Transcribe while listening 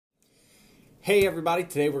Hey everybody,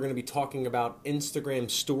 today we're going to be talking about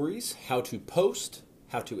Instagram stories, how to post,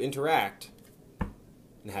 how to interact,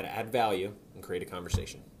 and how to add value and create a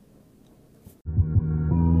conversation.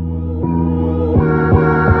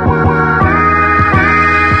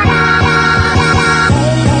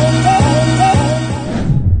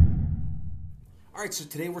 Alright, so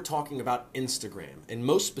today we're talking about Instagram, and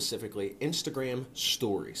most specifically Instagram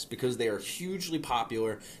stories, because they are hugely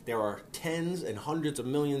popular. There are tens and hundreds of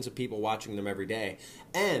millions of people watching them every day,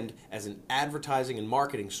 and as an advertising and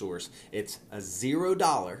marketing source, it's a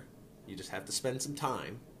 $0, you just have to spend some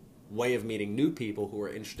time, way of meeting new people who are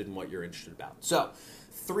interested in what you're interested about. So,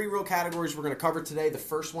 three real categories we're going to cover today. The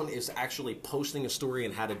first one is actually posting a story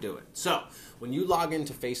and how to do it. So, when you log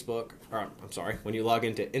into when you log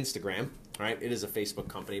into Instagram, right? It is a Facebook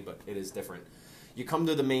company, but it is different. You come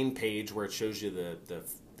to the main page where it shows you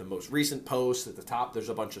the most recent posts. At the top, there's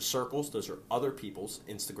a bunch of circles. Those are other people's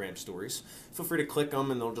Instagram stories. Feel free to click them,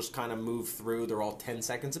 and they'll just kind of move through. They're all 10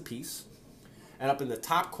 seconds apiece. And up in the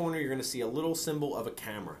top corner, you're going to see a little symbol of a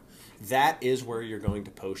camera. That is where you're going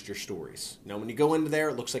to post your stories. Now, when you go into there,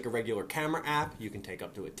 it looks like a regular camera app. You can take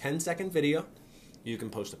up to a 10-second video. You can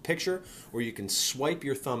post a picture, or you can swipe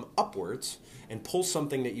your thumb upwards and pull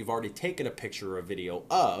something that you've already taken a picture or a video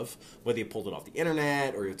of, whether you pulled it off the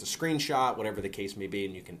internet or it's a screenshot, whatever the case may be,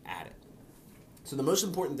 and you can add it. So the most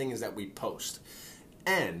important thing is that we post,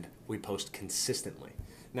 and we post consistently.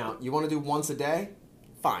 Now, you want to do once a day?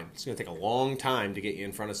 Fine. It's going to take a long time to get you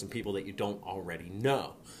in front of some people that you don't already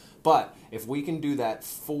know. But if we can do that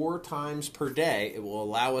 4 times per day, it will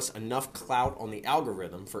allow us enough clout on the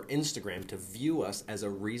algorithm for Instagram to view us as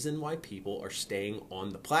a reason why people are staying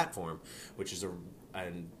on the platform, which is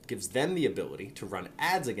and gives them the ability to run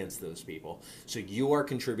ads against those people. So you are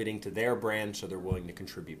contributing to their brand, so they're willing to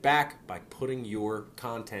contribute back by putting your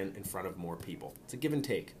content in front of more people. It's a give and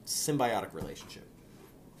take, it's a symbiotic relationship.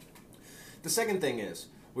 The second thing is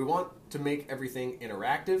we want to make everything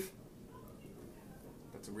interactive.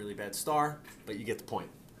 It's a really bad star, but you get the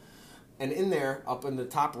point. And in there, up in the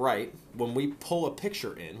top right, when we pull a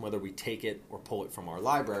picture in, whether we take it or pull it from our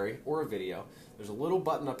library or a video, there's a little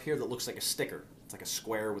button up here that looks like a sticker. It's like a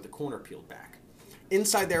square with the corner peeled back.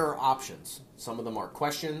 Inside there are options. Some of them are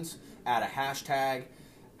questions, add a hashtag,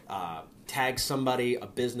 tag somebody, a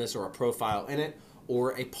business or a profile in it,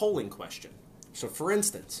 or a polling question. So for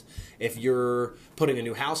instance, if you're putting a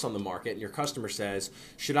new house on the market and your customer says,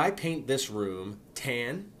 should I paint this room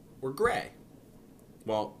tan or gray?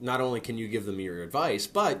 Well, not only can you give them your advice,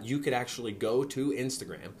 but you could actually go to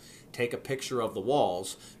Instagram, take a picture of the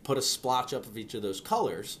walls, put a splotch up of each of those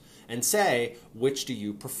colors, and say, which do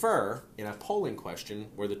you prefer in a polling question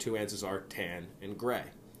where the two answers are tan and gray.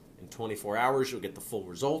 In 24 hours, you'll get the full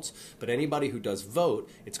results, but anybody who does vote,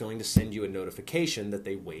 it's going to send you a notification that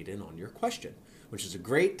they weighed in on your question, which is a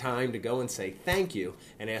great time to go and say thank you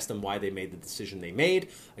and ask them why they made the decision they made.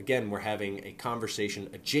 Again, we're having a conversation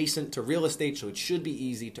adjacent to real estate, so it should be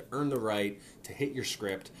easy to earn the right to hit your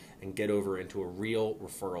script and get over into a real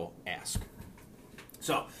referral ask.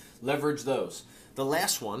 So, leverage those. The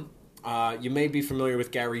last one, you may be familiar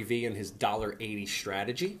with Gary Vee and his $1.80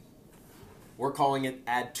 strategy. We're calling it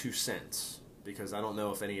add 2 cents because I don't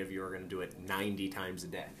know if any of you are going to do it 90 times a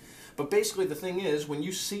day. But basically the thing is, when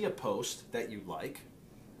you see a post that you like,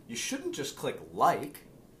 you shouldn't just click like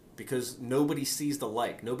because nobody sees the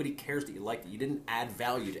like. Nobody cares that you liked it. You didn't add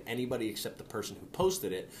value to anybody except the person who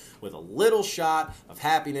posted it with a little shot of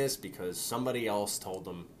happiness because somebody else told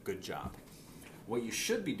them good job. What you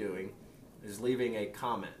should be doing is leaving a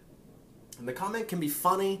comment. And the comment can be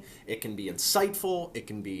funny, it can be insightful, it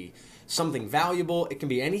can be something valuable, it can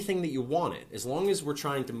be anything that you want it, as long as we're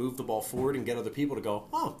trying to move the ball forward and get other people to go,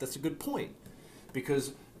 oh, that's a good point.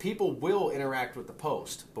 Because people will interact with the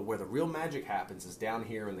post, but where the real magic happens is down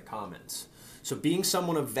here in the comments. So being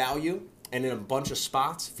someone of value and in a bunch of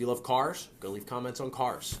spots, if you love cars, go leave comments on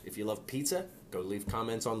cars. If you love pizza, go leave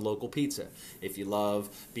comments on local pizza. If you love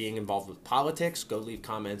being involved with politics, go leave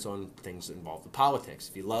comments on things involved with politics.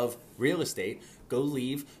 If you love real estate, go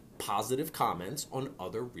leave positive comments on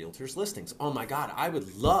other realtors' listings. Oh my God, I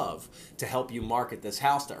would love to help you market this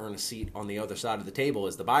house to earn a seat on the other side of the table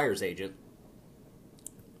as the buyer's agent.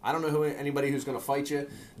 I don't know anybody who's going to fight you.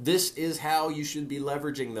 This is how you should be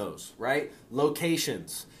leveraging those, right?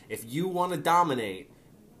 Locations. If you want to dominate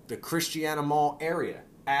the Christiana Mall area,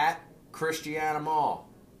 at Christiana Mall.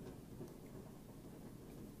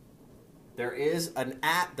 There is a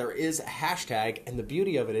hashtag, and the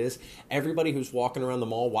beauty of it is everybody who's walking around the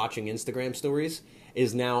mall watching Instagram stories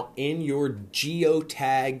is now in your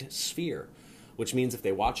geotagged sphere, which means if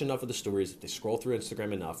they watch enough of the stories, if they scroll through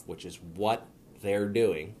Instagram enough, which is what they're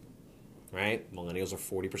doing, right? Millennials are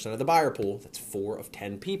 40% of the buyer pool. That's 4 of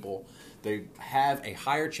 10 people. They have a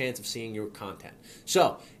higher chance of seeing your content.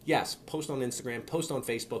 So, yes, post on Instagram, post on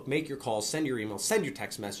Facebook, make your calls, send your emails, send your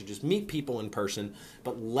text messages, meet people in person,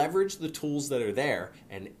 but leverage the tools that are there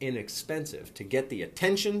and inexpensive to get the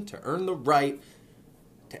attention, to earn the right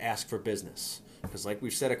to ask for business. Because like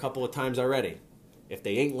we've said a couple of times already, if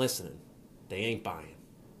they ain't listening, they ain't buying.